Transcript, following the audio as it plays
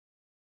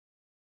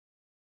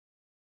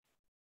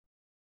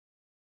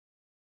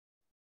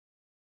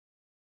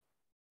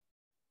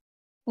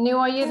New,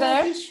 are you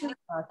there? Teacher.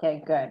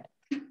 Okay, good.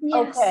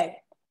 Yes. Okay,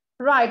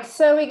 right.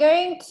 So we're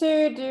going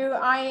to do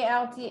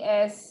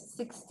IELTS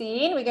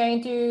 16. We're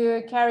going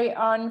to carry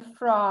on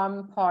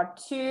from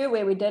part 2,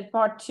 where we did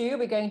part 2.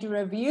 We're going to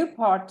review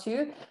part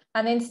 2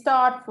 and then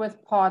start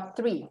with part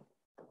 3.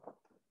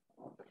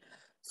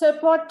 So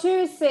part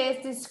 2 says,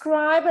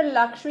 describe a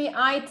luxury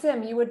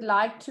item you would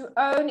like to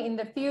own in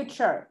the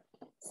future.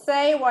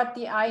 Say what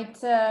the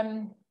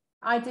item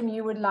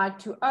you would like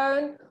to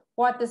own,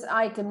 what this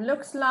item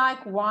looks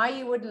like, why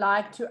you would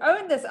like to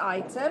own this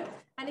item,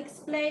 and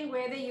explain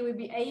whether you would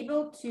be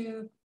able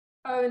to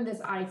own this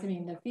item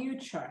in the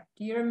future.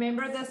 Do you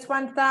remember this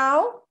one,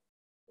 Thao?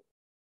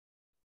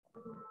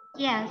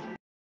 Yes.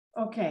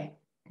 Okay.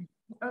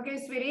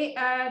 Okay, sweetie.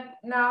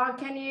 Now,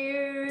 can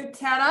you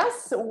tell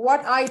us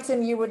what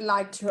item you would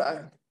like to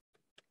own?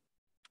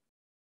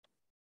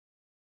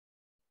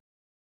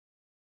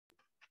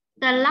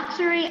 The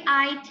luxury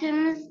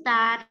items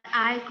that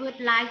I would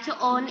like to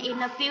own in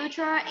the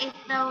future is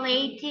the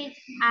latest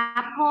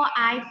Apple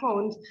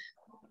iPhones.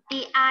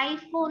 The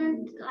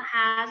iPhone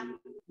has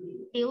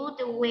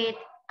built with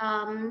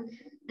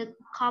the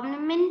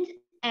commitment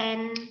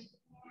and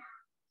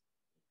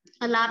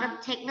a lot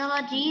of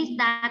technologies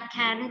that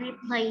can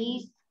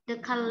replace the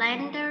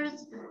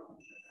calendars.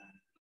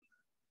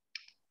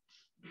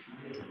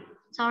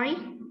 Sorry?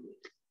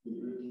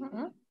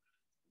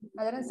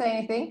 I didn't say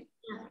anything.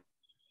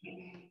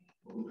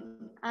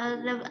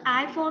 The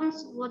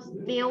iPhones was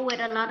built with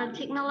a lot of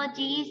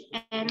technologies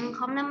and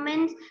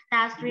components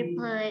that's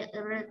replay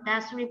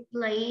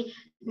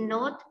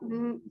note,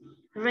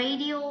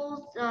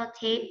 radios,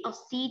 tape of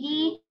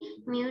CD,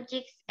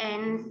 music,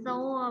 and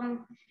so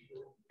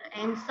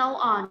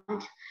on.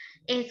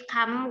 It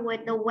comes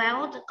with the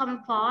well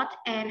comfort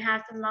and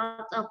has a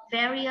lot of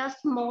various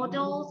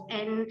models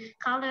and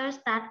colors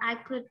that I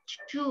could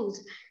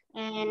choose.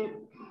 And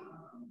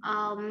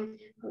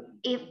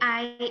if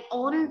I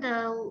own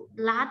the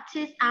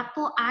latest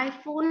Apple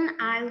iPhone,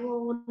 I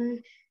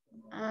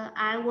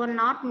will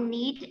not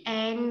need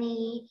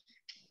any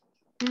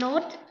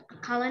note,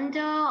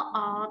 calendar,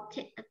 or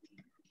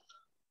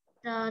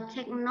the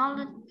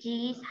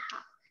technologies,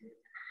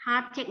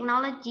 hard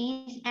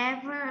technologies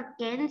ever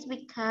again,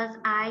 because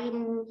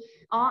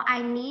all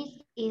I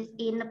need is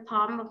in the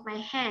palm of my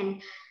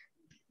hand.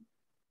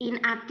 In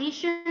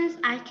addition,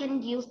 I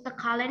can use the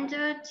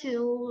calendar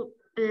to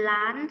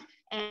plan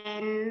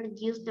and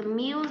use the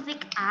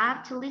music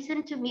app to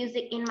listen to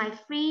music in my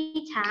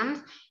free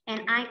times.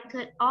 And I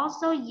could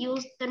also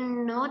use the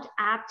note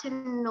app to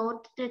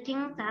note the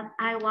things that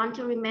I want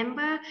to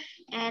remember.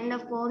 And the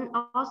phone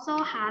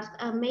also has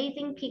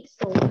amazing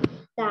pixels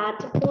that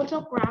the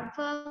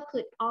photographer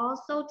could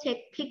also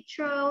take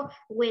picture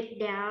with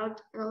their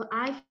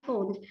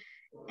iPhone.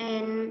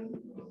 And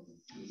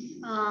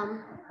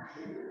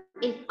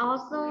it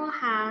also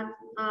has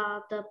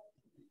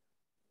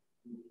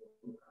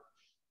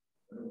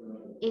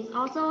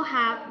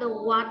the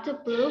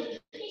waterproof,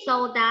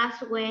 so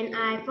that's when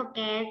I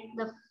forget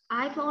the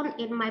iPhone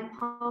in my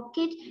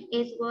pocket,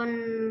 it will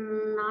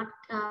not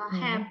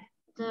have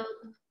the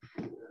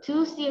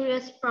too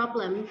serious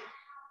problems.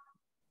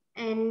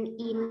 And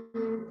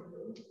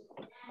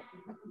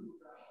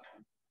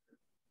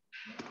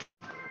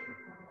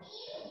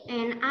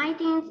I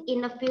think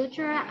in the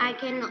future, I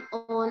can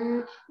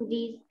own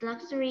these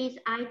luxuries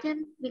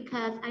items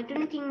because I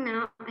don't think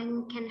now I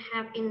can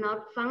have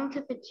enough funds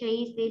to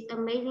purchase this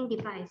amazing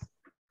device.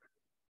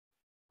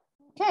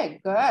 Okay,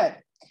 good.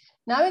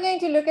 Now we're going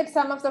to look at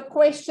some of the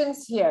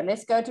questions here.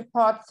 Let's go to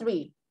part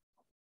 3.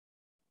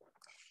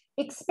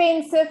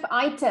 Expensive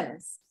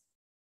items.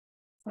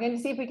 We're going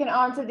to see if we can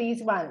answer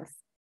these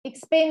ones.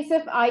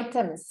 Expensive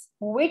items.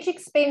 Which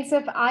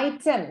expensive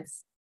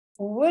items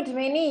would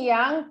many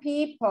young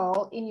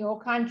people in your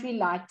country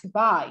like to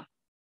buy?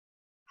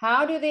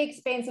 How do the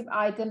expensive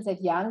items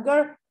that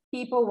younger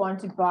people want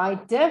to buy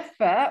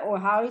differ, or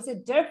how is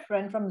it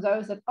different from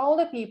those that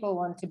older people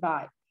want to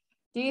buy?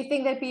 Do you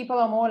think that people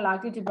are more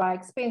likely to buy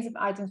expensive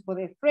items for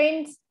their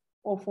friends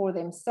or for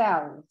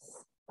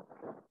themselves?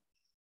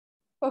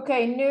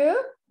 Okay, Nu,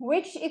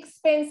 which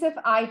expensive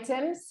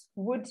items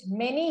would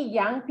many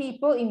young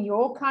people in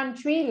your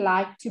country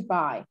like to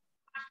buy?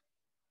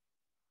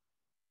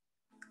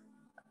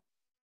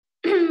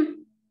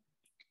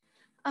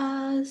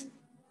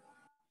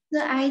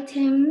 The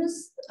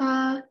items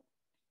the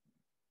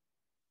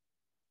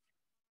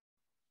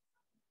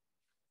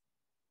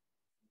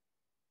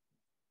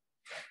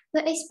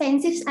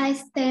expensive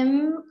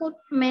item would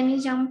many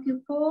young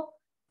people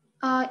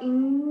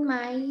in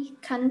my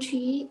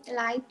country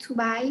like to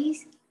buy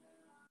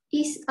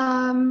is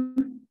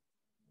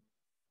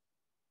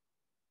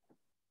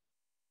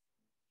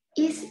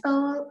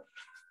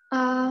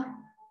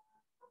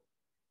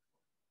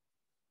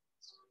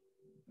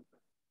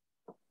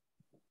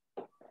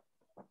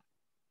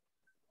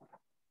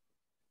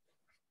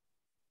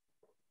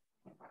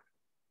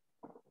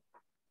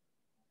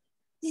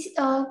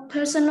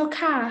personal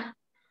car.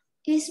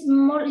 Is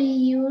mostly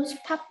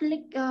used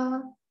public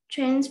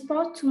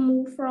transport to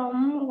move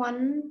from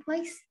one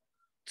place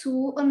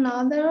to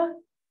another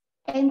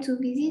and to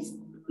visit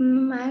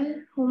my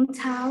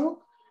hometown,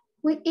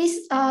 which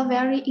is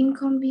very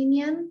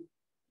inconvenient.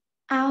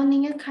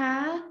 Owning a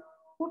car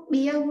would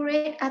be a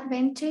great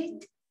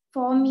advantage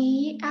for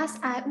me, as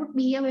I would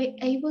be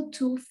able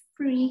to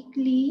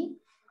freely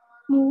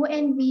move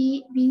and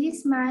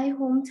visit my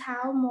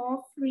hometown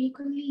more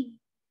frequently.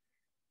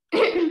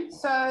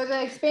 So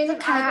the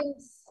expensive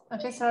items,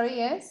 okay, sorry,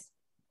 yes.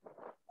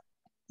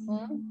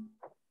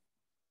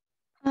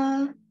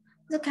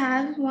 The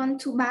car I want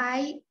to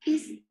buy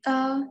is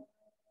the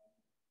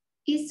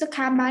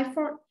car by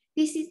Ford.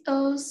 This is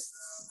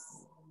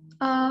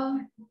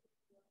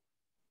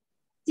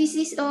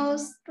a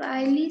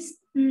stylish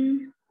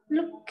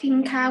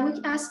looking car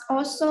which is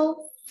also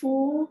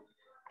full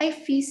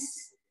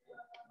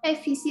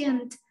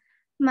efficient.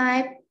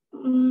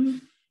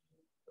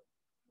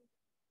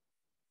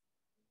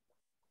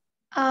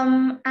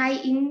 I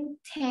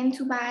intend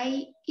to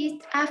buy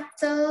it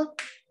after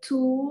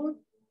two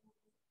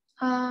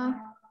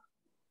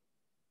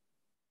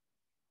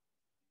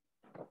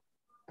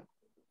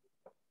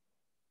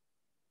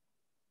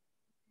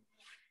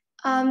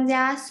there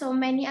are so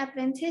many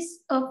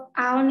advantages of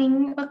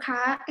owning a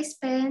car,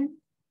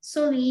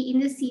 especially in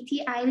the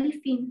city I live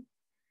in.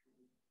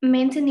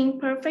 Maintaining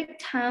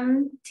perfect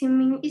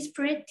timing is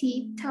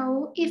pretty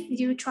tough. If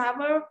you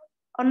travel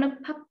on a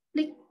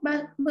public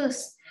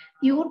bus,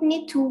 you would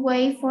need to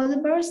wait for the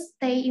bus,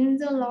 stay in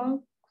the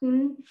long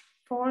queue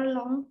for a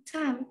long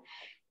time,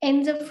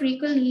 and the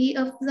frequency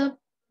of the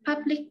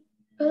public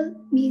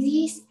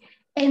buses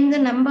and the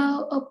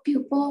number of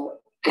people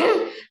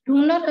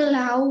do not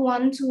allow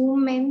one to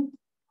maintain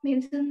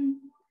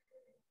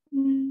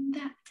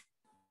that.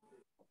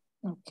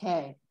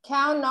 Okay,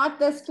 Cal, not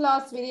this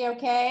class video,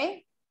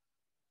 okay?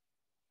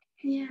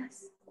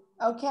 Yes.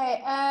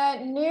 Okay,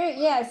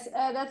 yes,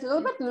 that's a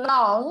little bit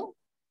long,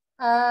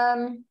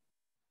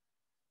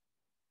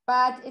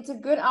 but it's a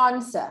good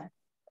answer.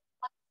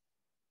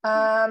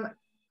 Thao,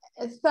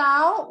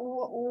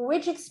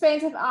 which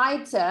expensive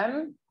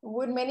item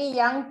would many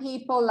young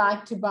people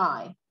like to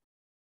buy?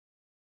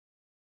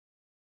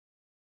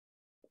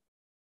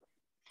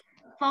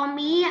 For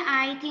me,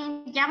 I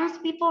think young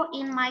people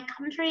in my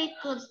country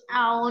could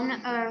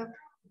own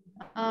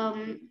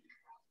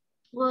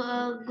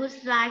would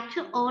like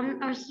to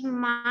own a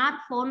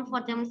smartphone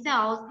for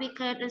themselves,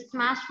 because a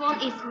smartphone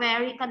is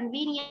very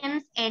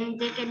convenient and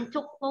they can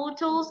take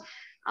photos,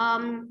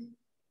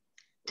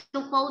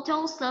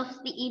 surf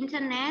the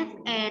internet,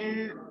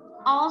 and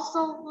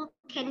also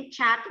can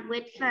chat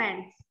with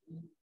friends.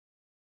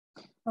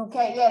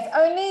 Okay, yes,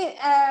 only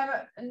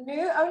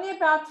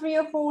about 3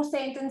 or 4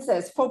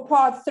 sentences for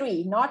part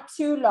 3, not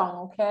too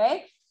long,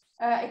 okay?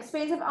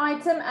 Expensive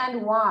item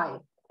and why?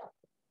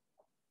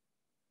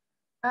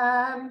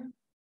 How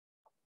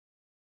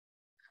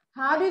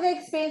do the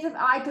expensive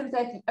items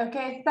that,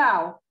 okay,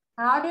 Thao,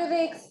 how do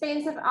the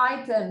expensive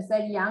items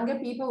that younger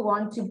people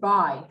want to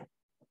buy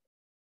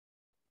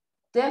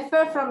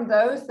differ from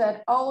those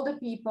that older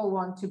people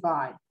want to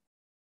buy?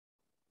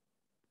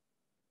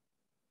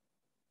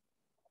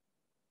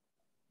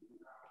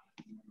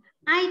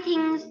 I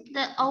think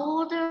the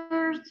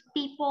older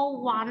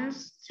people want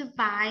to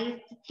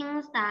buy the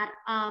things that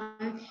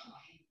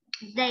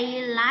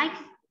they like.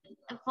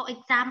 For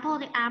example,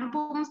 the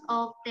albums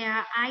of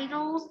their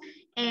idols,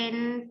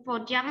 and for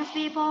young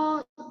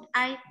people,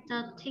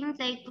 the things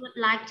they would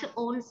like to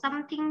own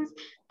some things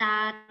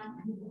that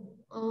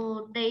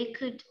they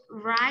could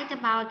write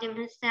about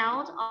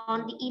themselves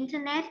on the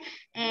internet,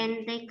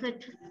 and they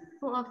could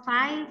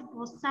find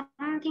for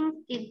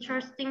something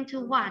interesting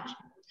to watch.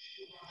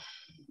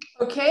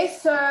 Okay,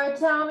 so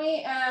tell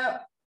me,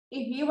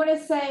 if you want to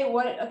say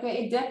what,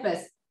 okay, it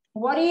differs.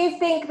 What do you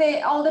think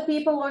the older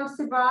people want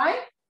to buy?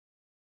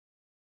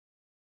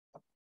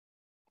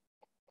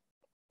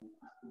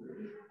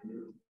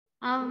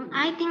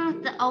 I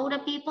think the older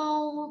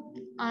people,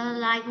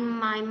 like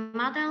my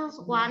mothers,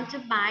 want to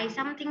buy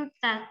something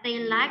that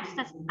they like,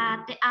 such as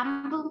the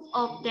albums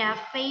of their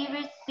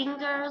favorite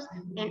singers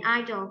and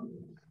idols.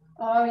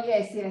 Oh,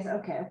 yes,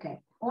 okay,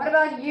 okay. What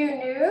about you,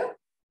 Nu?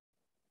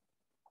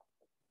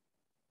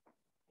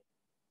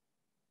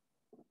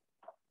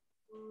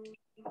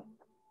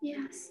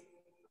 Yes.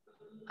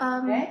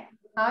 Okay.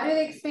 How do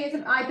the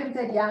expensive items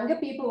that younger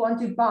people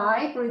want to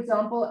buy, for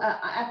example, an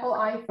Apple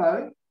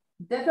iPhone,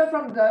 differ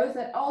from those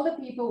that older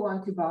people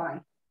want to buy?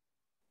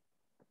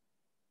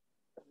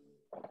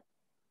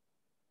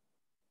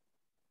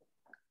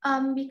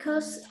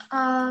 Because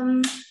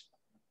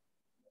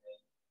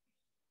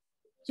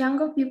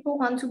younger people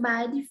want to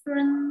buy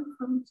different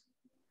from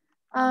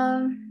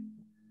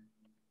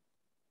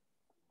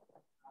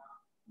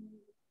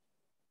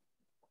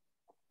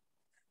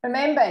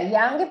remember,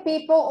 younger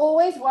people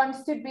always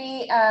want to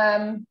be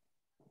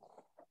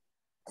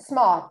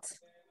smart.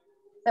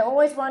 They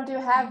always want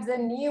to have the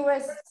new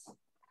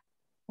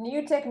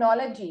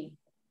technology.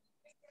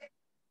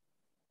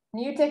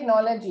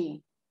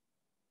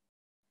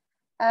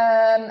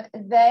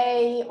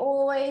 They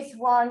always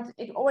want,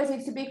 it always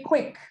needs to be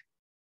quick.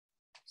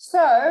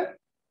 So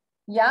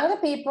Younger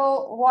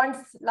people want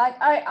like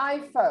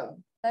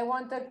iPhone. They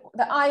want the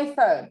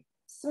iPhone,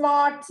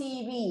 smart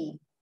TV,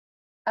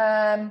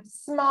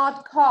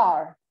 smart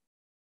car.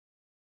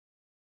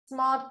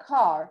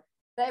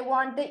 They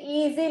want the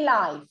easy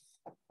life,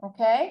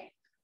 okay?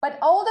 But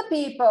older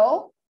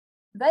people,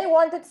 they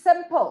want it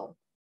simple.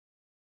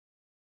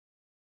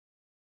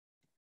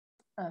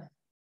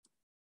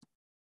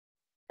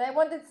 They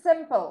want it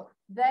simple.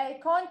 They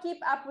can't keep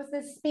up with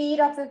the speed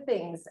of the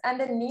things. And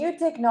the new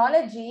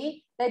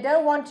technology, they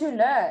don't want to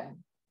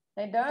learn.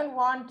 They don't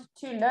want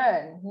to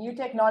learn new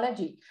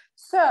technology.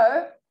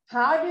 So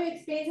how do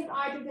expensive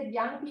items that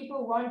young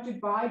people want to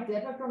buy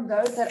differ from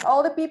those that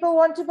older people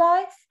want to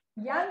buy?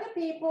 Younger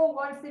people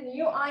want the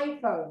new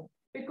iPhone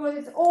because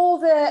it's all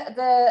the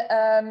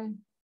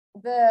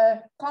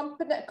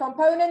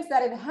components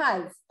that it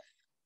has.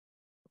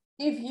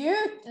 If you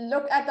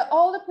look at the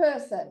older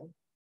person,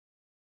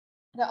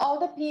 the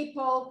older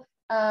people,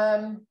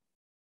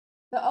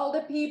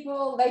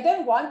 they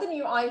don't want the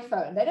new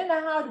iPhone. They don't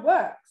know how it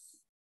works.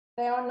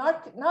 They are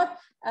not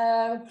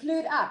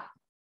clued up.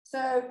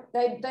 So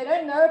they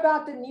don't know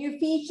about the new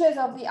features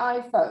of the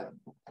iPhone.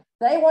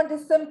 They want a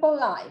simple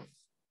life.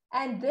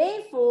 And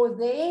therefore,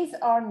 these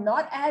are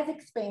not as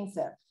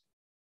expensive.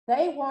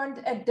 They want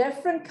a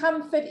different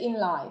comfort in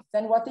life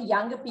than what the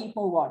younger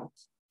people want.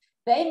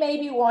 They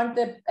maybe want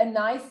a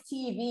nice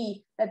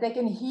TV that they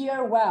can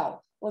hear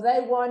well, or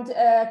they want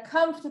a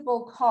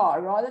comfortable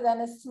car rather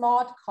than a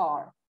smart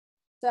car.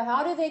 So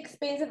how do the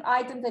expensive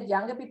items that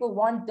younger people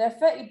want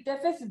differ? It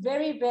differs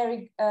very,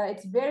 very,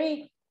 it's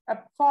very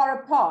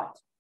far apart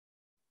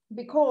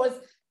because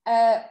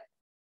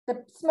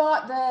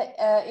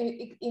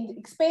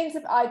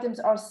expensive items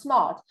are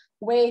smart,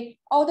 where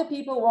older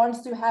people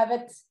want to have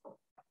it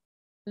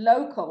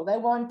local. They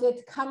want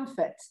it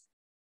comfort.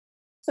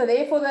 So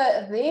therefore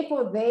their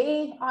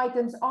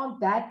items aren't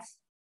that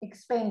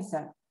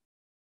expensive.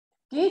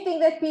 Do you think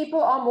that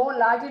people are more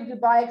likely to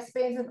buy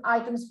expensive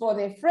items for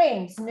their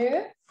friends?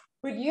 No?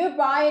 Would you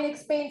buy an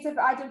expensive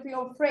item for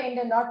your friend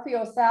and not for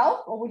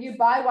yourself? Or would you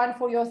buy one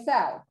for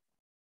yourself?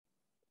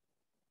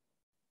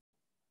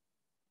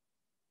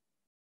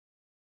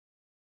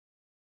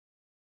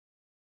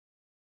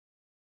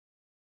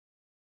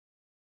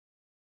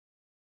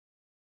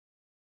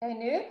 I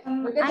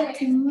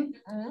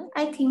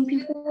think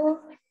people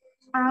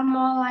are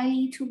more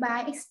likely to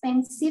buy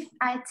expensive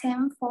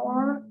items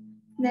for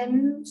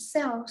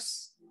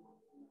themselves.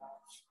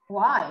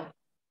 Why?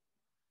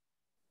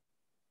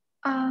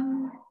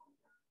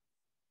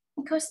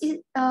 Because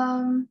it's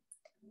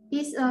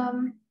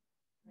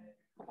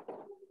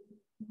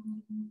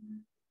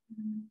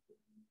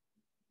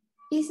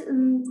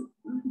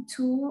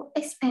too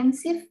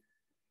expensive.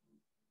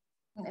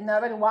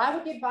 No, but why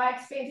would you buy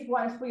expensive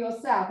ones for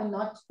yourself and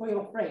not for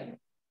your friend?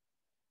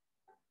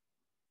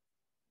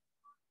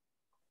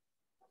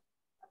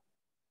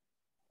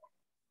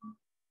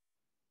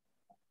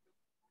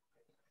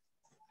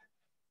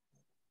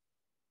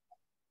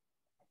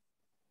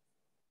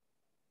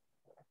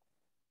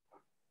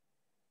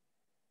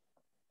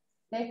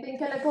 Let's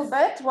think a little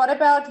bit. What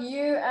about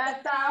you,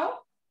 Thao?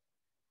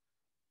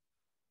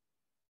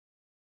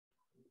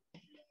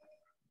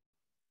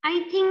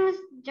 I think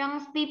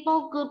young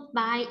people could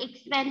buy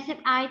expensive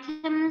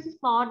items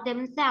for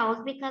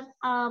themselves because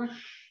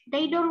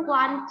they don't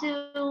want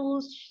to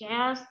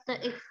share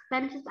the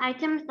expensive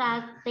items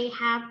that they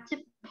have to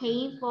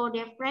pay for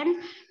their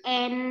friends.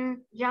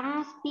 And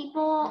young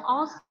people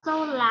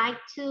also like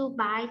to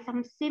buy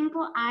some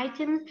simple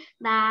items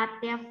that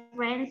their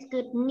friends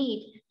could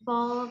need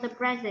for the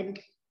present.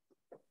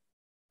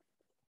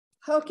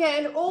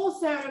 Okay, and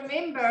also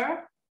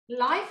remember,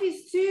 life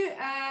is too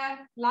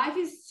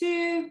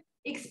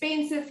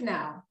expensive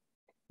now.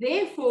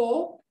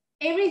 Therefore,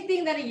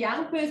 everything that a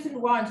young person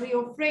wants or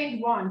your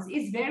friend wants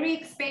is very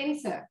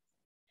expensive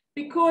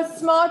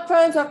because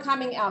smartphones are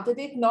coming out. The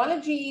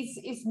technology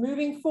is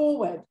moving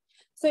forward.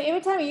 So every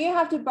time you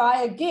have to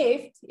buy a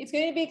gift, it's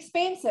going to be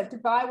expensive to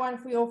buy one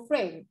for your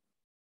friend.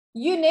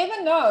 You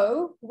never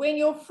know when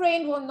your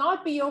friend will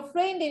not be your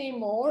friend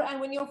anymore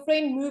and when your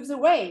friend moves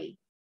away.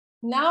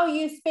 Now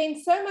you spend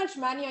so much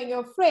money on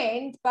your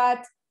friend,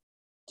 but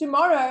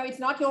tomorrow it's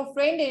not your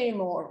friend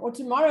anymore, or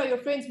tomorrow your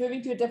friend's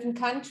moving to a different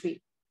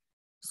country.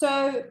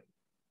 So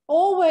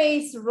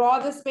always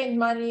rather spend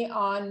money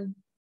on,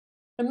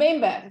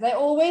 remember, they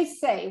always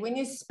say when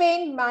you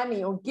spend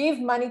money or give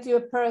money to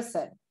a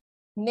person,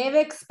 never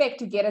expect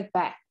to get it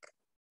back.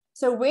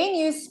 So when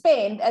you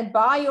spend and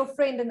buy your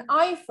friend an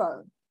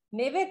iPhone,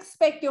 never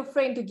expect your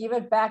friend to give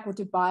it back or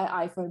to buy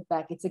an iPhone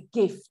back. It's a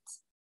gift.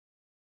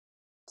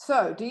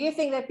 So do you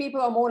think that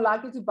people are more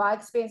likely to buy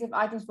expensive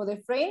items for their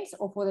friends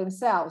or for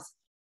themselves?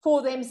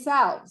 For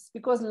themselves,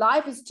 because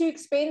life is too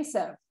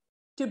expensive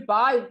to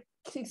buy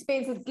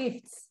expensive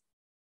gifts.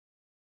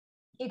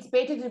 It's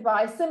better to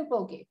buy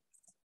simple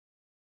gifts.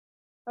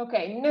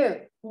 Okay, no.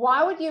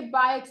 Why would you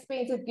buy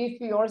expensive gift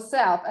for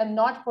yourself and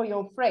not for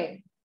your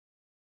friend?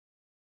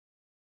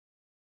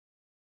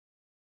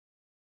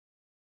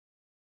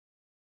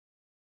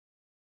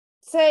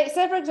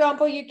 say for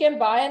example, you can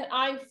buy an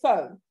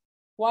iPhone.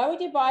 Why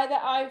would you buy the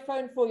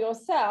iPhone for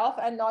yourself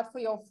and not for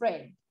your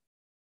friend?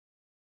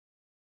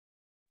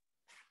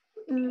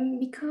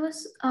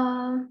 Because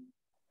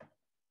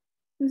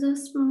the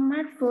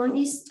smartphone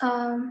is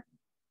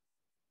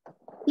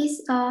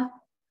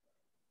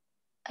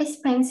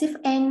expensive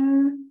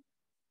and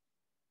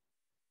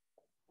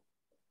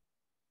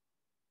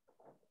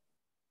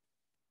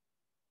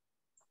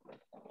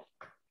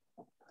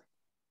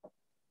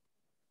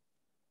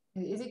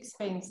it is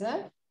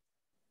expensive.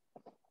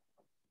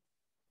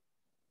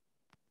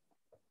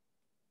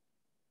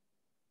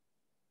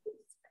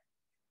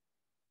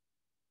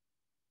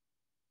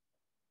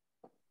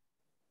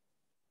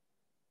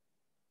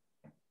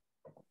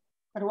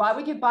 But why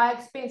would you buy an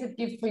expensive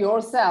gift for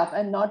yourself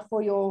and not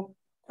for your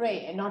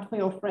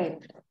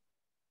friend,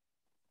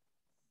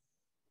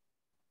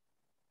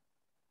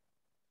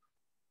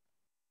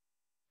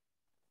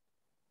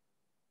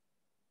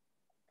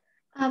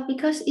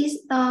 because it's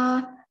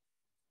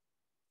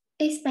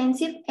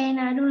expensive and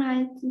I don't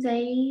like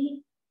they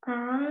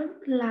are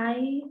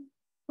like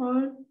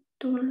or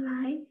don't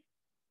like.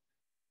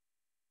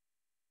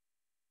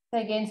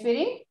 Say again,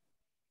 sweetie.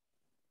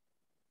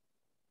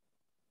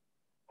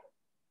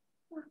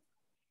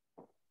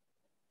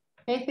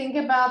 Okay, think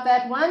about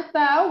that one,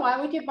 Thao.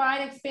 Why would you buy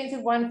an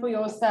expensive one for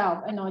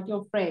yourself and not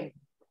your friend?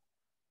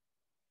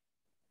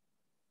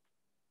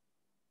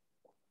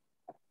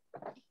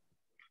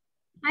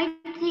 I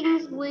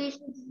think we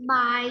should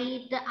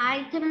buy the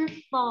items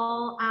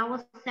for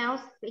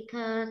ourselves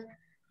because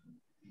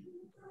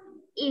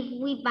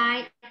if we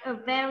buy a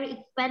very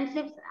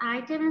expensive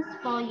items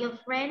for your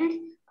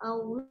friends,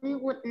 we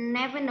would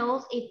never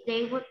know if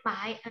they would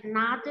buy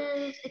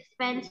another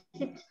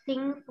expensive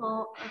thing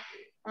for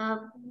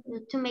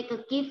to make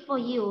a gift for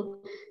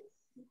you.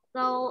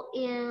 So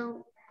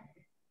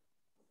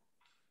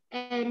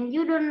and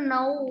you don't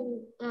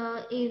know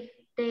if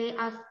they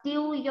are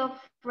still your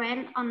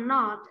friend or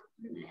not,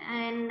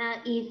 and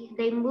if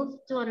they move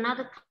to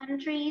another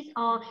countries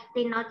or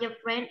they're not your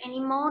friend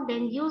anymore,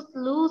 then you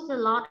lose a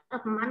lot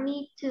of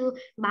money to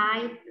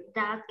buy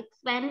that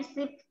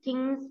expensive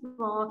things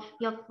for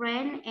your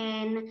friend,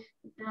 and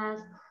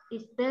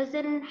it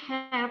doesn't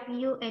help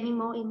you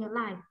anymore in your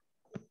life.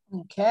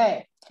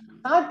 Okay.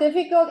 How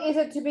difficult is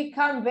it to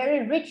become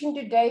very rich in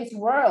today's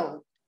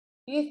world?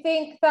 Do you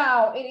think,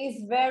 Thao, it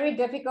is very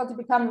difficult to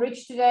become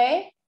rich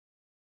today?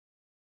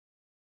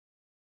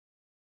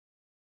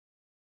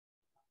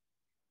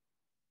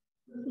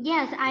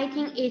 Yes, I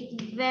think it's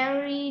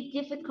very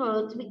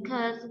difficult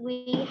because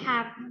we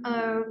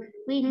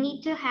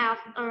need to have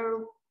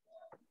a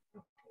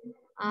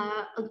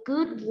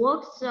good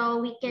work so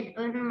we can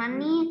earn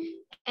money,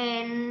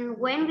 and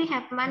when we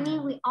have money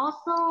we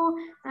also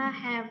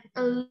have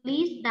a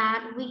list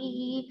that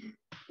we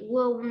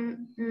will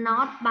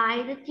not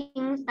buy the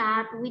things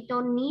that we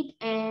don't need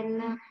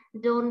and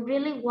don't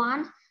really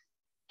want.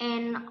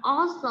 And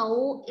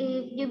also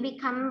if you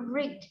become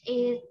rich,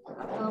 it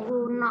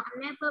will not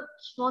never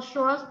for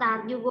sure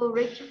that you will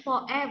rich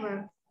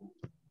forever.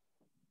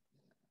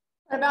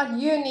 What about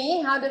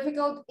uni? How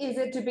difficult is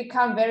it to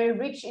become very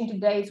rich in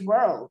today's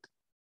world?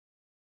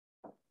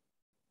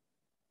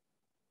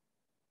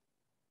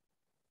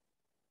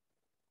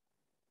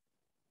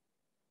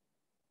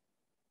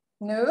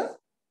 No?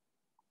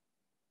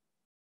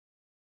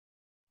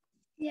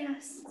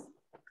 Yes.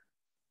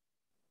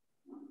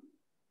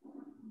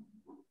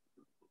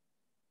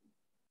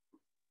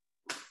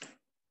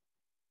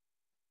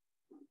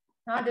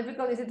 How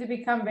difficult is it to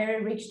become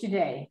very rich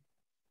today?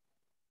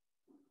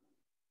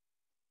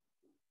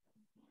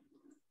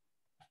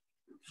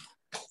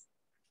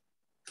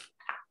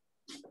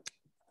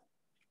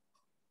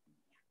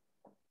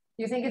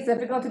 Do you think it's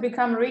difficult to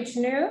become rich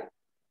now?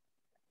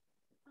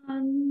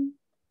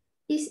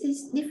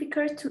 It's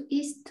difficult to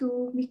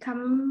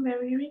become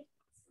very rich.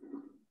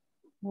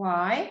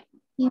 Why?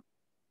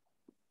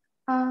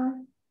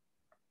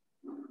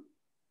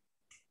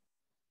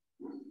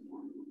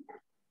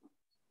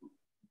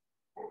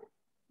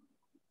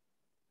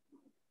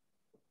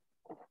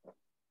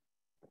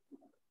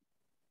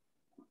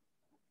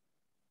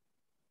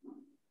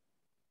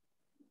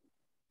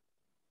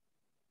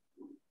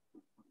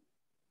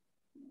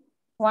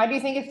 Why do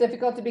you think it's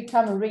difficult to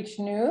become rich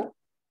now?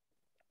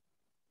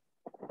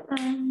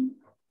 And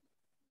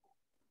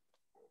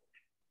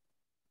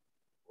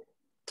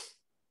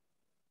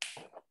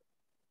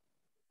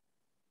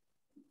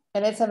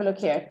let's have a look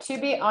here. To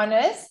be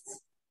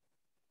honest,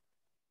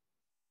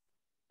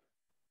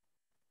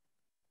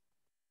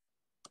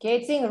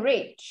 getting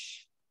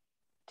rich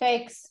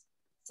takes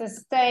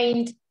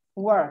sustained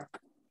work.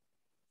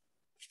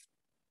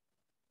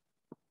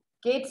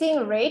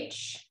 Getting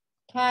rich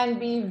can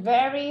be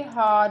very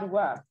hard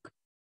work.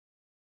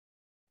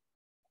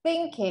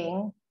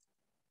 Thinking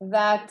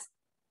that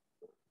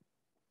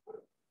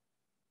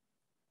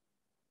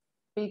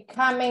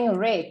becoming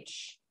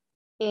rich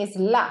is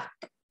luck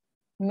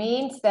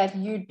means that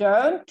you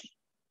don't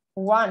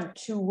want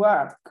to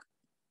work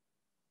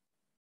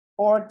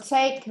or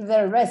take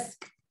the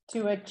risk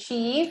to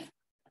achieve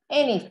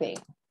anything.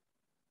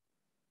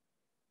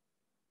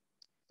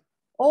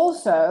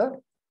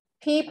 Also,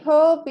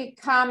 people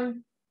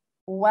become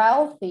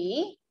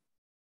wealthy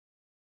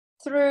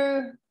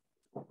through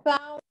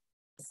thousands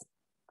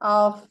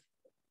of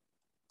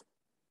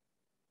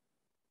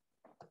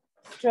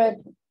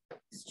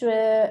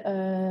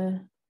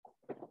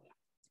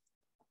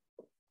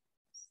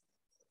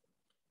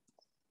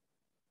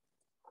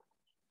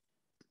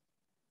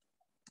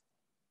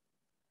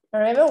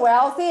remember,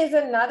 wealthy is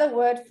another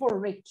word for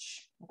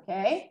rich,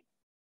 okay?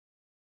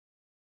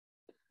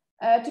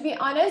 To be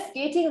honest,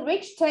 getting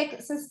rich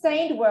takes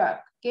sustained work.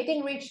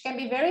 Getting rich can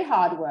be very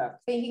hard work.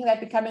 Thinking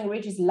that becoming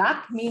rich is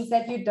luck means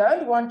that you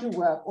don't want to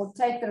work or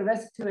take the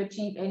risk to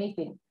achieve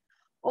anything.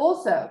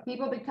 Also,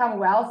 people become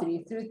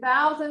wealthy through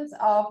thousands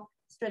of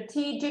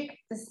strategic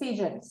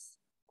decisions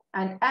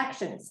and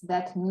actions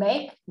that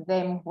make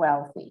them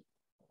wealthy.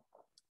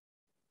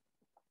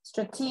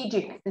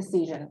 Strategic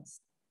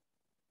decisions.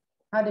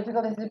 How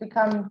difficult is it to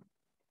become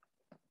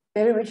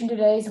very rich in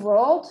today's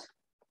world?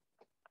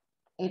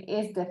 It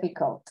is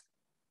difficult.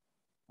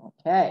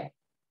 Okay.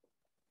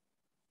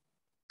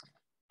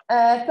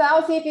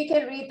 Thao, see if you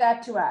can read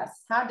that to us.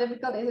 How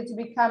difficult is it to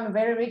become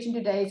very rich in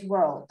today's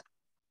world?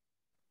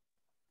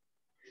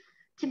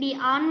 To be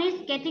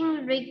honest,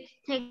 getting rich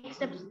takes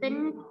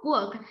substantial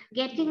work.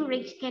 Getting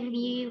rich can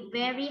be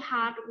very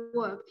hard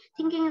work.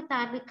 Thinking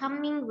that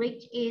becoming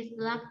rich is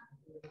luck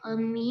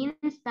means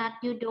that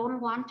you don't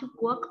want to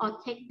work or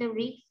take the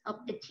risk of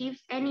achieve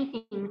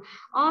anything.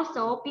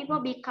 Also, people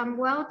become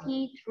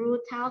wealthy through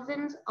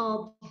thousands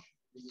of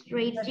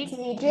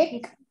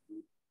strategic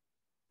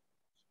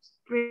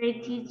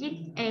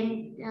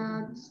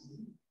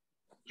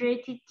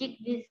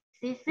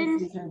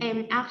decisions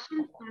and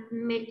actions that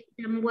make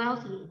them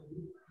wealthy.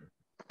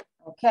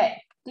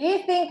 Okay. Do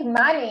you think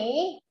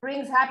money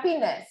brings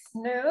happiness?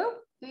 No.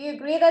 Do you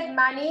agree that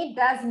money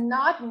does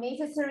not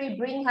necessarily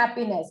bring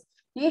happiness?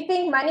 Do you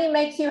think money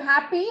makes you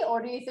happy,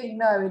 or do you think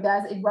no,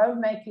 it won't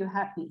make you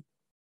happy?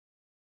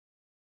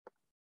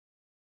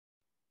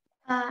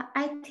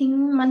 I think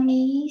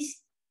money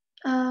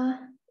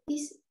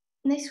is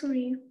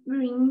necessarily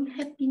bring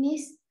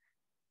happiness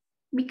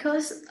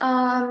because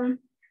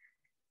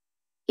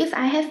if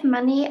I have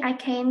money, I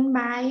can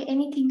buy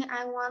anything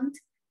I want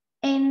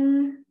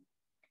and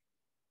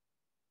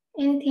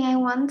anything I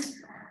want.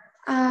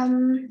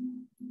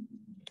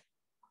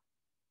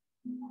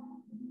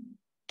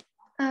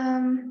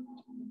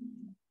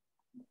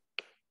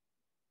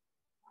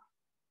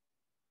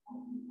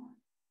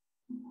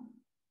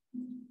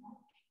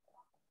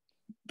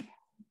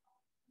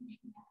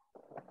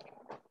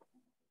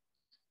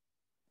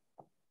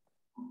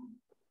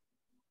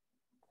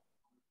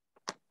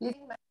 Do you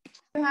think money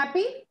makes you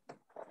happy?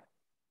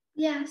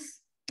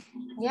 Yes.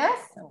 Yes?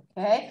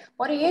 Okay.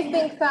 What do you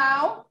think,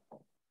 Thao?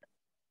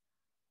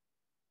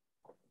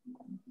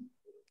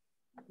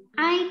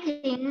 I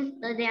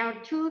think that there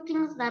are two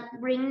things that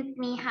bring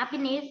me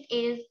happiness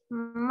is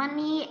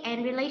money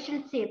and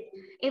relationship.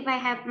 If I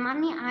have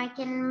money, I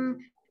can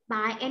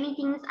buy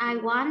anything I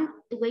want,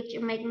 which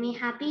make me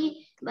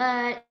happy.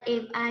 But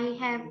if I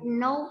have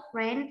no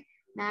friend,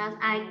 that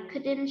I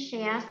couldn't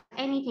share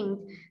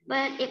anything.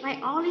 But if I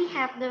only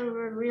have the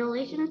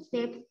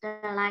relationships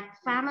like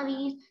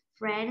families,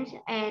 friends,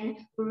 and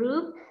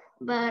group,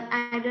 but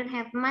I don't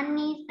have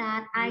money,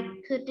 that I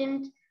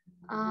couldn't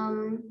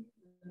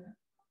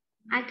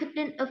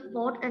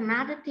afford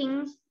another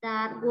things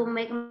that will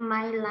make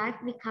my life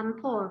become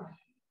poor.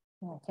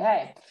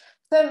 Okay,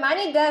 so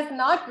money does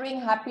not bring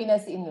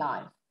happiness in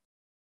life.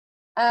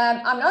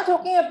 I'm not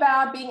talking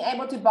about being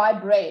able to buy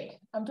bread.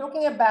 I'm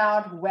talking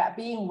about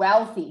being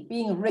wealthy,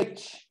 being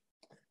rich.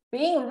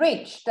 Being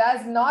rich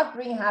does not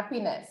bring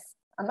happiness.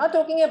 I'm not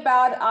talking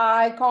about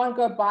I can't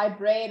go buy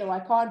bread or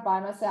I can't buy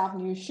myself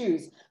new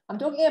shoes. I'm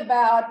talking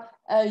about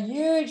a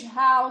huge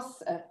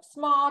house, a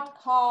smart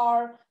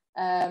car,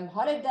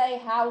 holiday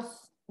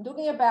house. I'm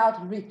talking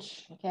about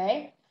rich,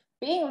 okay?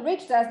 Being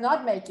rich does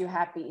not make you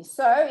happy.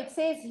 So it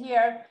says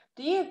here,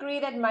 do you agree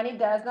that money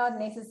does not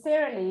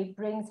necessarily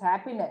bring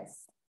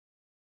happiness?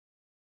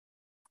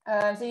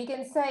 So you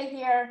can say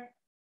here,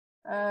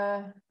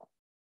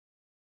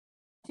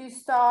 to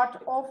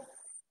start off,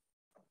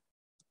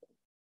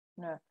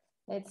 no,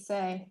 let's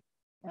say,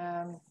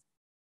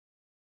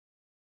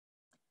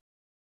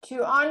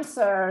 to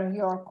answer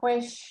your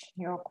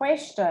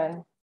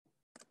question,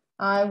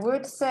 I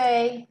would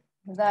say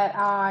that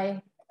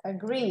I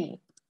agree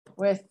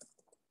with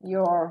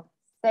your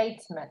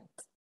statement,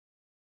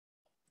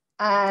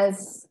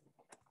 as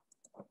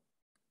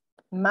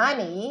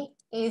money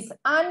is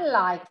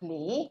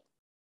unlikely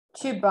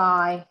to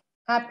buy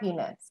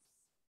happiness.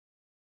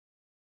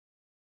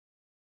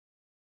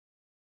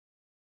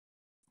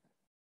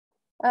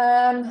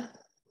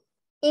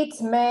 It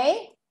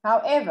may,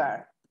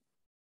 however,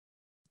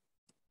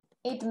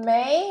 it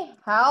may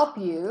help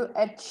you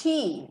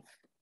achieve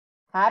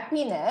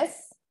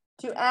happiness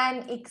to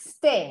an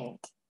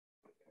extent.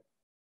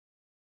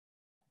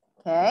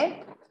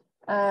 Okay.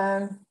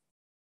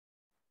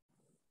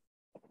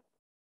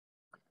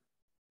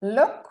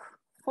 Look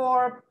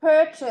for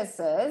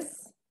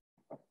purchases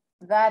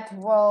that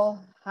will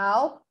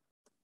help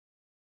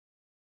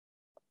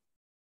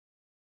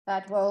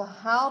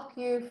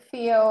you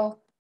feel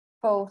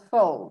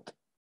fulfilled.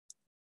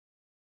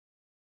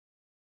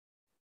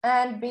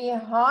 And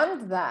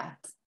beyond that,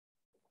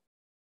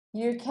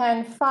 you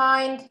can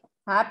find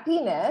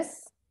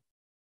happiness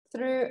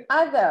through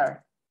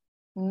other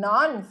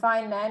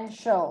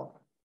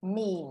non-financial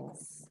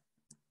means,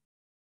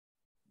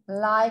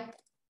 like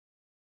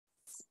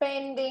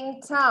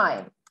spending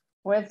time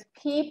with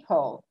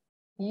people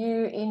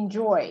you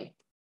enjoy,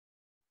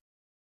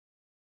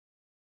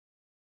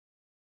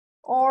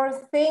 or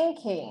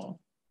thinking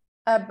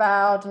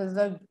about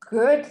the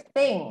good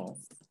things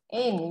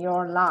in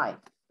your life.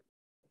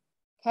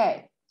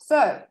 Okay,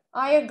 so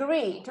I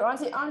agree. To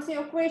answer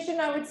your question,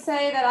 I would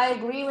say that I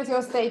agree with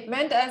your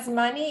statement, as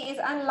money is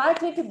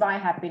unlikely to buy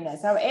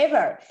happiness.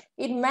 However,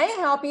 it may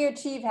help you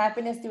achieve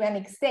happiness to an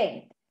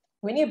extent.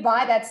 When you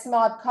buy that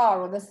smart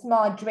car or the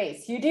smart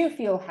dress, you do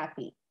feel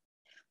happy.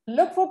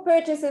 Look for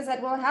purchases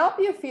that will help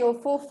you feel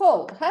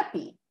fulfilled,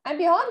 happy. And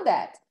beyond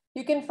that,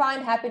 you can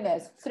find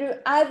happiness through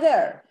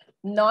other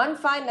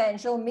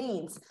non-financial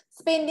means.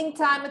 Spending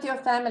time with your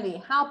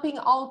family, helping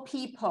old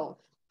people,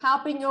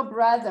 helping your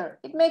brother,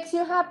 it makes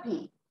you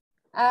happy.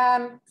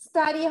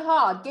 Study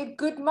hard, get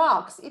good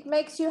marks, it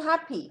makes you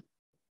happy.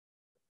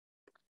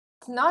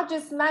 It's not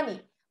just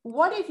money.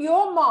 What if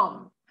your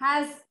mom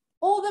has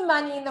all the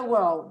money in the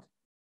world,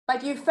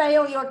 but you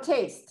fail your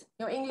test,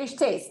 your English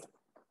test,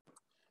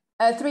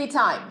 3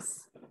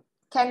 times?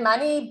 Can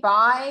money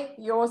buy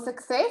your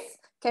success?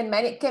 Can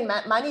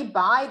money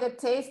buy the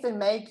test and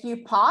make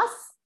you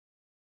pass?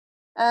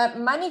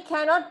 Money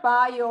cannot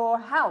buy your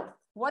health.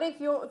 What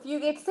if you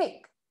get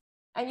sick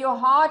and your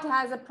heart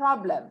has a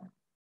problem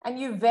and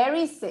you're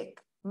very sick?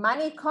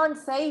 Money can't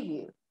save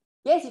you.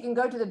 Yes, you can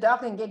go to the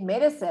doctor and get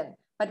medicine,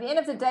 but at the end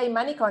of the day,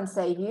 money can't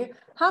save you.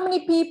 How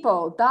many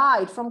people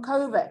died from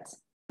COVID?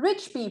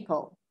 Rich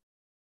people.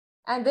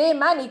 And their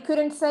money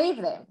couldn't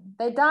save them.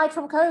 They died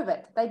from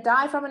COVID. They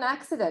died from an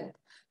accident.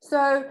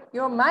 So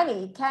your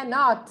money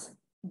cannot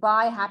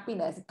buy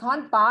happiness. It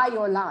can't buy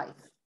your life.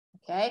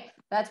 Okay,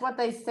 that's what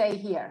they say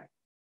here.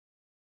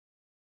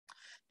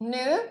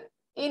 No,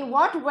 in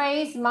what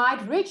ways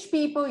might rich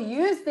people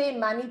use their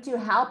money to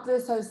help the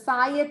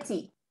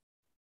society?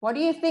 What do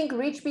you think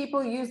rich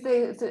people use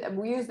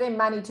their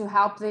money to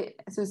help the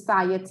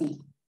society?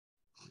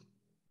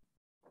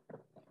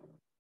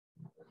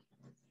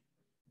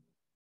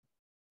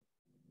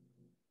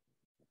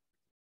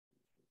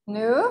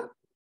 No?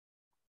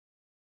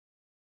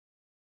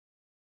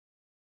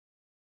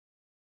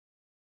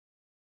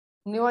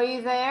 No, are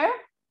you there?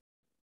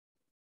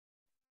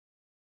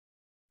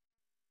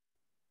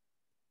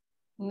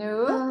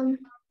 No?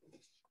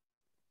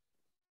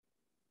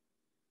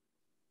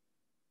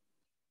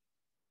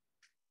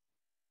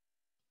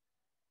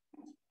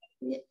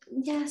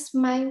 Yes,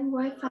 my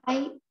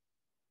Wi-Fi.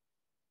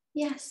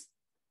 Yes.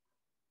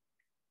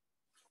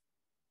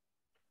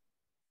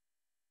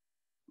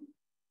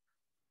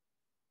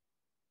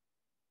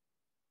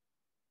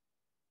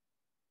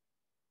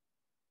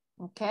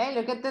 Okay,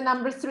 look at the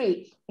number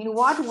 3. In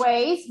what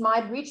ways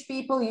might rich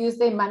people use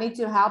their money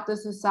to help the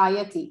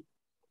society?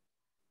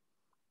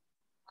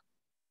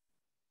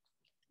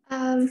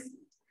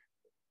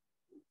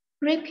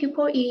 Rich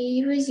people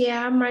use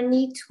their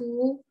money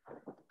to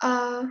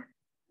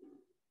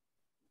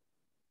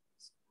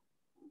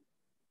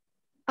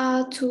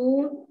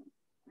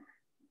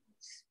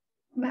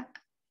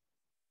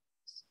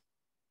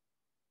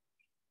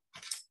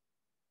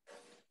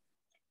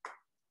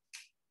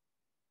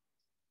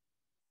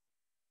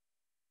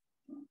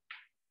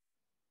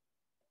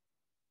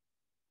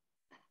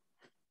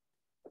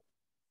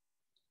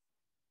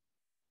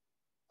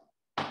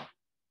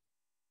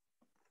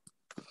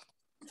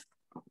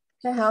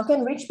So how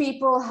can rich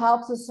people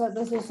help the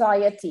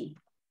society?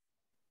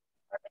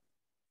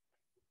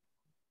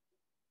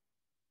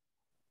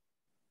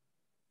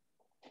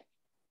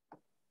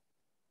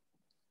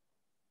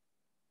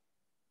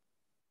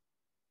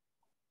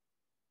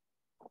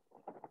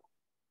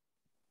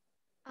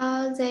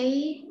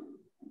 they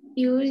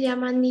use their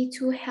money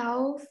to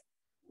help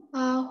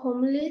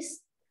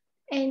homeless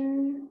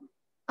and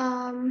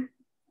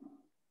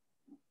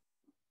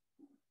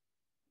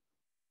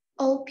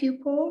old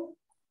people.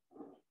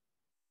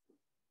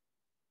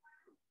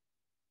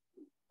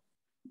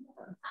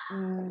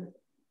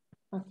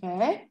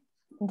 Okay.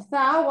 And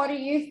Thảo, what do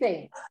you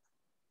think?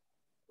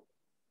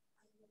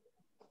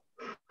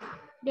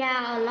 There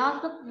are a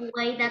lot of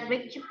ways that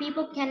rich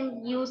people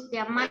can use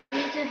their money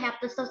to help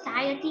the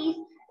societies,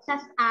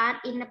 such as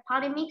in the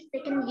polemics, they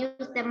can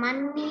use the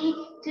money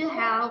to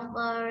help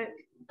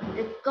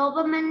the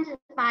government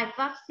buy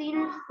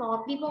vaccines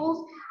for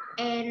people,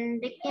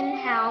 and they can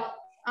help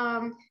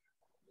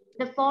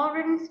the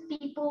foreign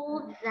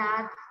people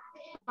that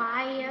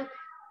buy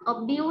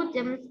or build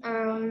them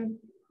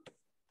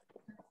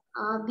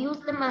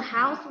a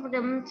house for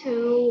them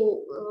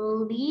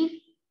to live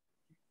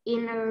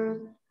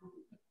in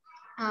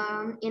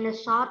in a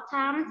short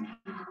time,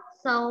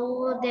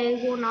 so they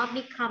will not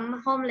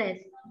become homeless.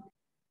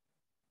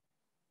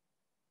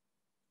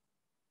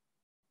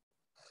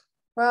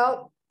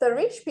 Well, the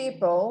rich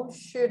people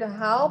should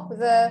help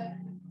the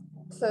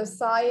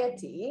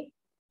society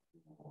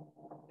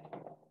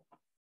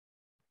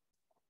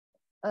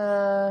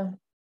no.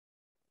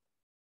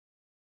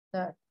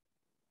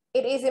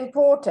 It is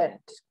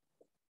important.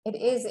 It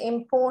is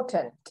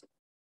important.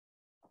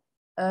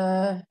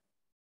 It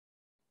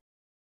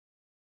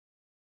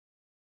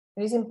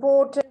is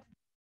important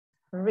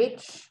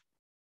rich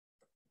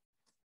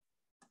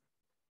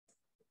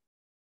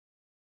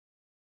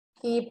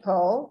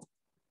people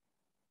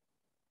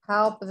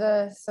help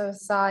the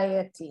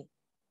society.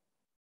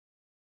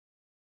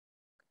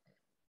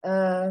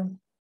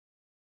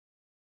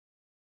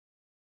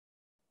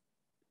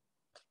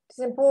 It's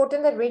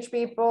important that rich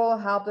people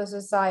help the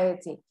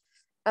society.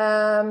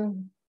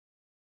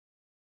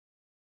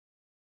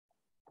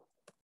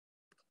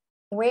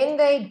 When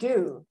they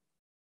do,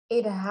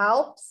 it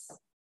helps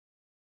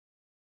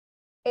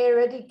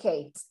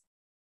eradicate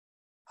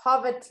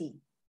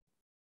poverty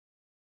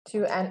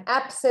to an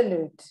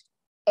absolute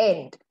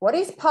end. What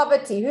is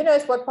poverty? Who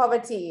knows what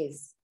poverty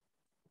is?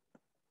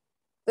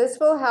 This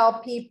will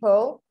help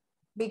people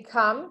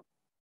become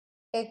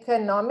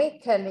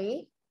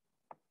economically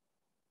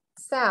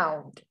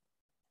sound,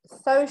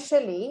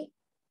 socially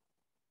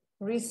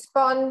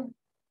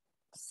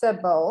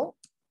responsible,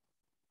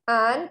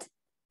 and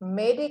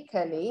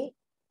medically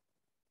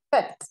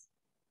fit.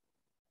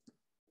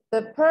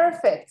 The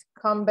perfect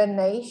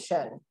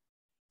combination.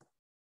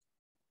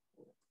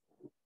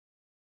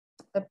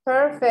 The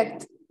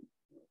perfect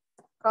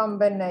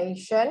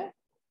combination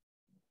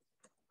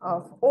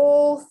of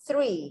all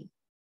three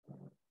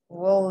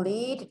will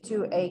lead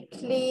to a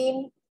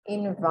clean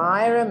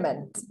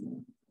environment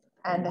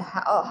and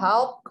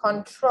help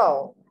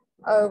control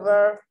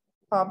over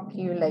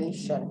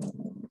population.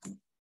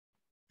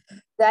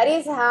 That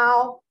is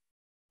how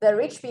the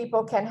rich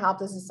people can help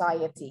the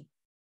society.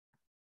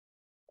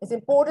 It's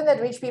important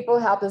that rich people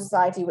help the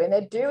society. When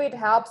they do, it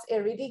helps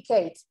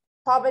eradicate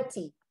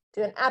poverty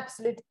to an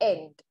absolute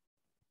end.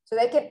 So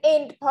they can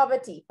end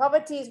poverty.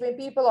 Poverty is when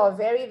people are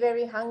very,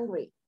 very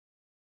hungry,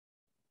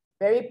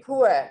 very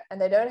poor, and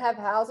they don't have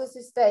houses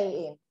to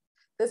stay in.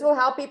 This will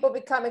help people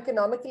become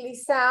economically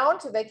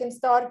sound so they can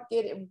start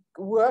getting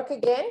work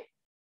again.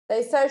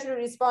 They're socially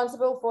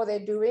responsible for their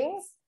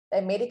doings.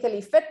 They're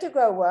medically fit to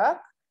go work.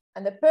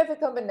 And the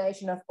perfect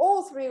combination of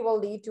all three will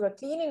lead to a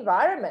clean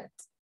environment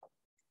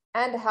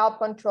and help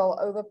control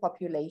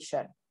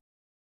overpopulation.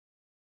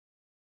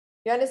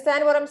 You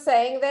understand what I'm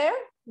saying there?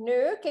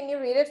 Nu, can you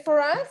read it for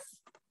us?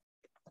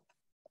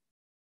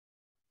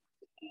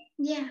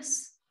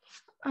 Yes.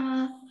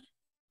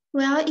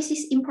 Well, it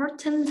is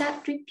important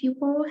that rich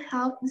people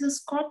help the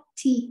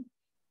society.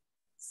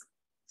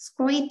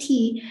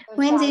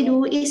 When they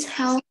do is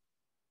help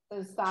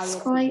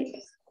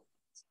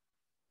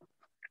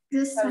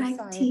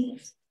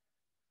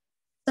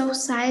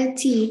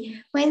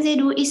society. When they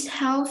do is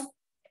help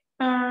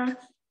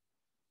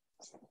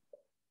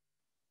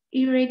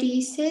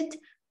eradicate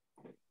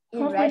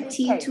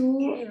poverty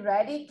to...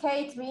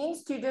 Eradicate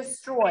means to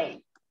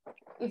destroy.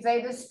 If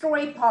they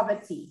destroy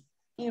poverty,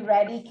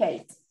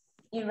 eradicate.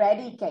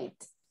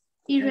 Eradicate.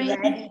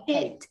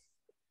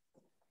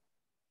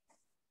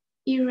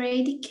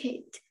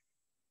 Eradicate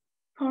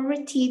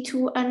poverty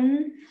to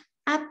an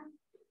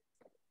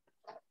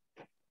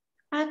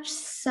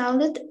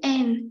absolute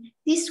end.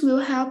 This will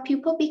help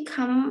people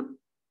become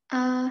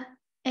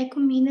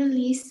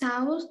economically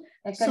sound,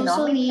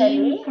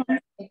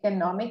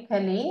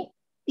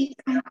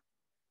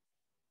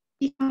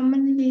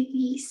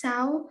 economically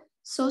sound,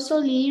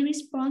 socially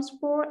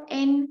responsible,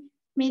 and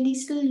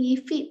medically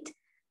fit.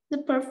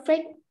 The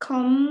perfect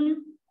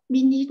combination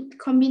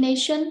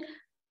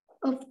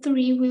of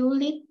three will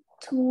lead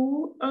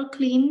to a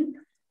clean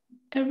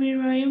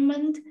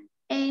environment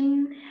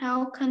and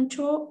help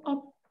control of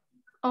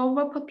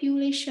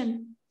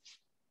overpopulation.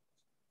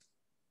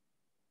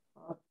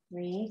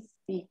 Three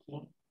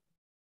speaking.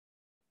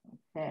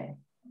 Okay.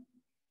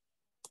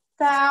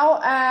 So,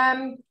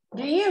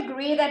 do you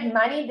agree that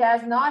money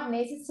does not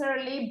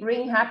necessarily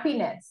bring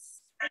happiness?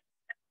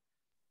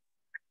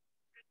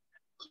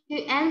 To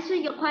answer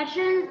your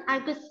question, I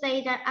could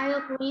say that I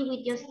agree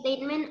with your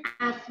statement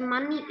as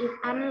money is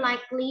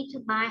unlikely to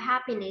buy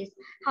happiness.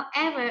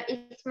 However,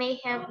 it may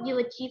help you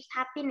achieve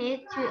happiness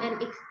to an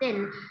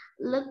extent.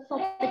 Look for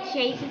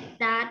purchases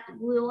that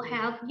will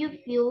help you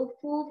feel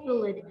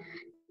fulfilled.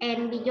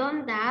 And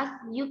beyond that,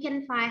 you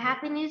can find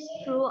happiness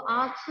through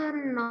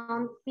other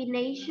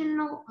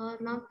non-financial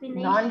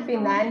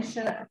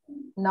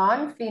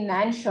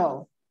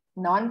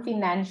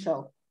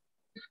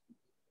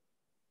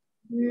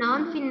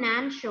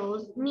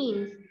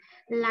means,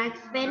 like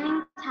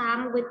spending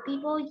time with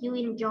people you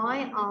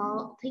enjoy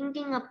or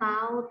thinking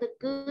about the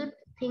good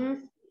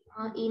things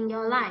in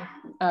your life.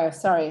 Oh,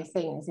 sorry,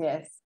 things,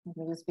 yes. Let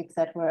me just fix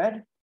that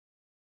word.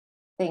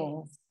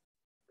 Things.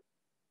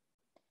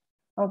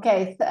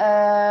 Okay,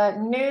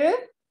 Nu,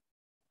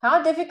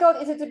 How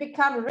difficult is it to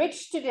become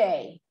rich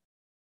today?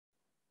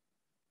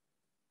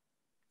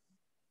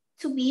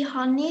 To be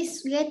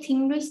honest,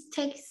 getting rich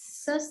takes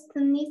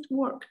sustained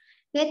work.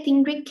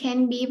 Getting rich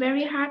can be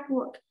very hard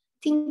work.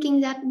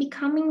 Thinking that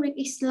becoming rich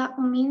is luck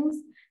means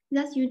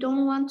that you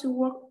don't want to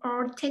work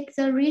or take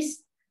the risk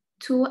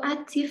to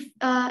achieve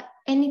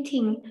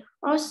anything.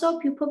 Also,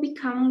 people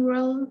become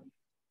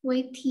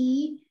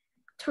wealthy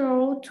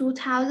through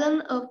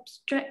 2000 of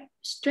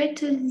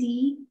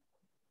strategy,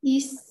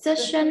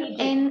 decision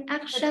and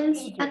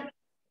actions.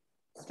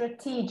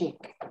 Strategic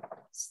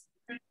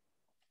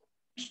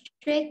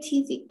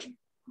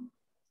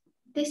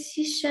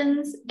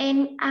Decisions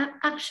and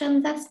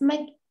actions that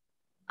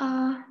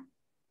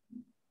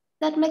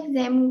make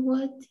them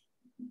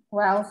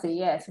wealthy.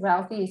 Yes,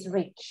 wealthy is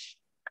rich.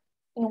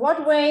 In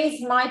what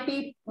ways might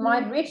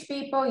rich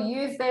people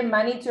use their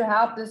money to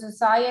help the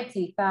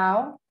society,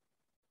 Thao?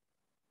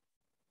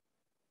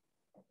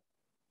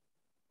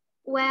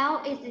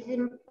 Well, it is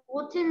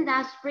important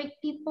that rich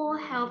people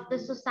help the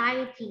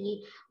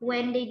society.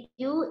 When they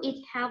do,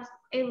 it helps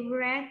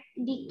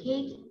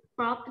eradicate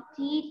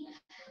poverty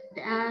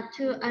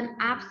to an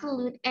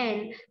absolute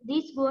end.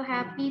 This will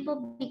help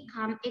people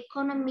become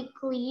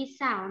economically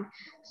sound,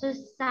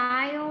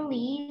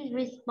 socially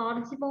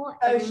responsible,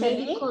 and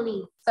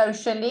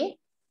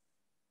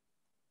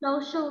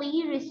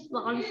socially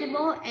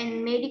responsible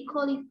and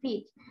medically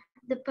fit.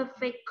 The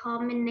perfect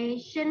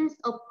combinations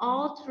of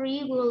all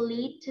three will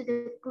lead to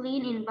the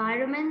clean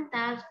environment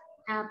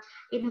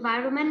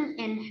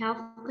and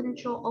health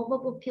control over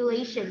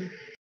population.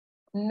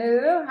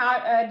 No,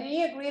 do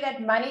you agree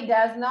that money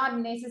does not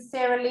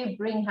necessarily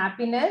bring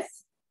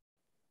happiness?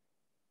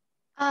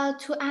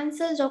 To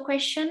answer your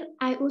question,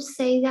 I would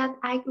say that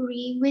I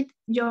agree with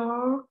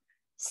your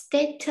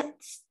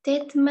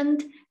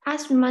statement,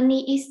 as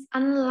money is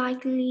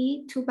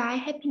unlikely to buy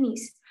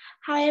happiness.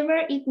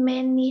 However, it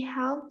may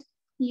help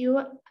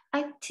you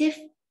achieve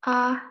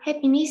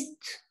happiness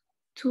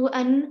to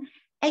an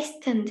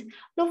extent.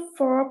 Look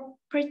for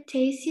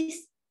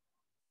practices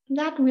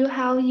that will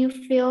help you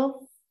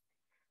feel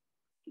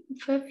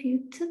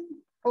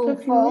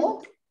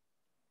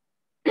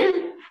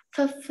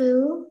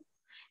fulfilled.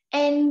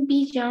 And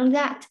beyond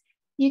that,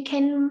 you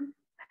can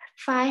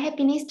find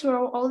happiness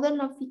through other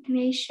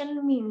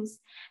navigation means,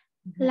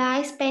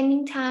 like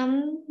spending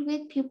time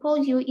with people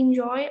you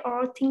enjoy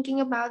or thinking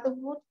about the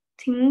good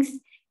things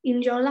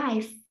in your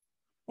life.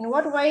 In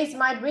what ways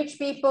might rich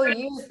people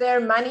use their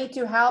money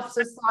to help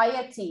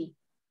society,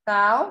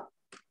 Thao?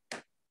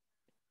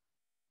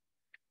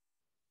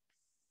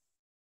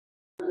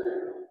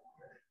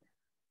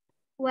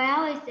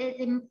 Well, it is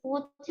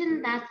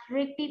important that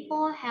rich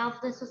people help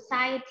the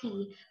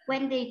society.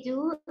 When they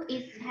do,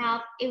 it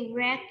helps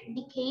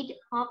eradicate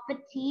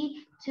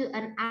poverty to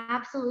an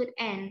absolute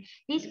end.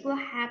 This will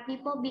help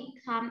people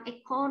become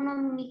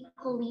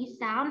economically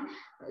sound,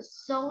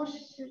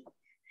 socially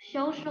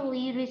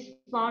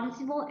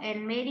responsible,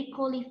 and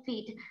medically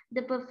fit.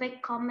 The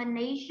perfect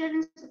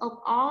combinations of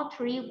all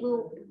three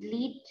will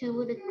lead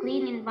to the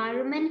clean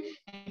environment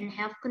and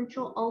health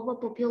control over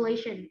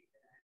population.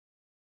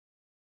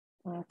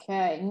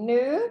 Okay,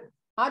 Nu,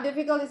 how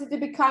difficult is it to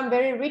become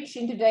very rich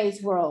in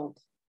today's world?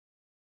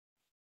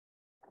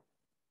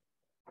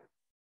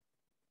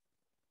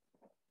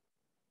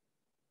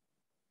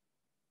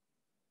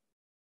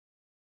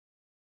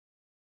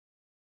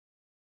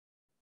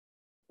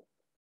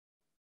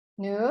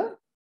 Nu?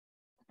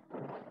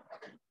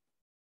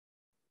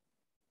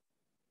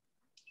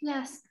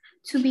 Yes,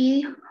 to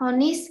be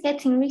honest,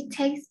 getting rich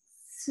takes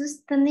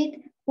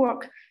sustained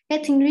work.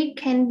 Getting rich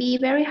can be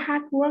very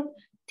hard work.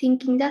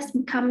 Thinking that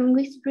becoming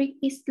rich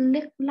is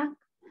luck.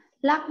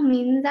 Luck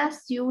means that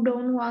you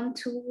don't want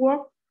to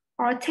work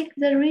or take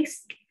the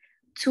risk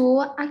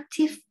to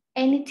achieve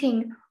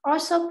anything.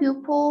 Also,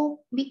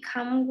 people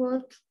become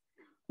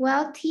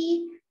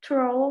wealthy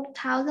through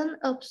thousands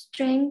of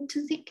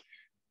strategic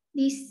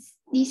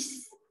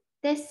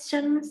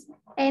decisions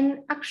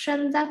and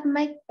actions that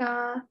make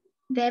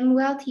them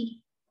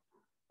wealthy.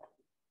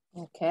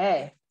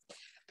 Okay.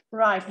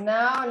 Right,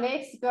 now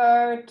let's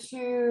go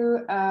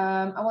to,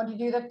 I want to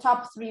do the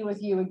top three with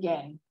you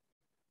again.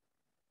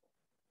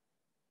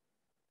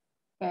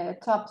 Okay, the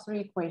top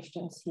three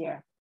questions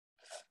here.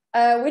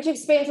 Which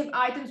expensive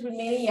items would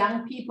many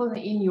young people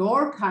in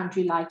your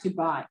country like to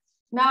buy?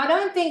 Now, I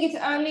don't think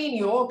it's only in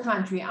your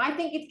country. I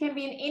think it can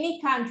be in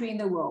any country in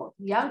the world.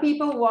 Young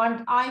people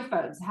want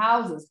iPhones,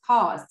 houses,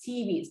 cars,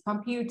 TVs,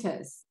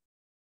 computers.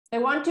 They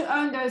want to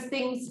own those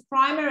things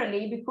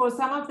primarily because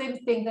some of them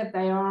think that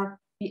they are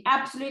the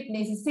absolute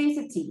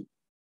necessity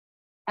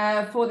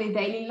for their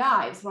daily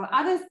lives, while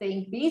others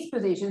think these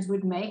possessions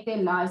would make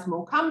their lives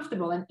more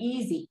comfortable and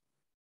easy.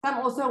 Some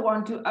also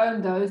want to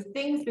own those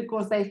things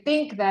because they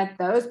think that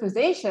those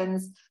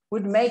possessions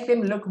would make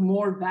them look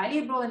more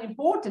valuable and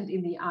important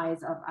in the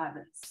eyes of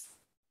others.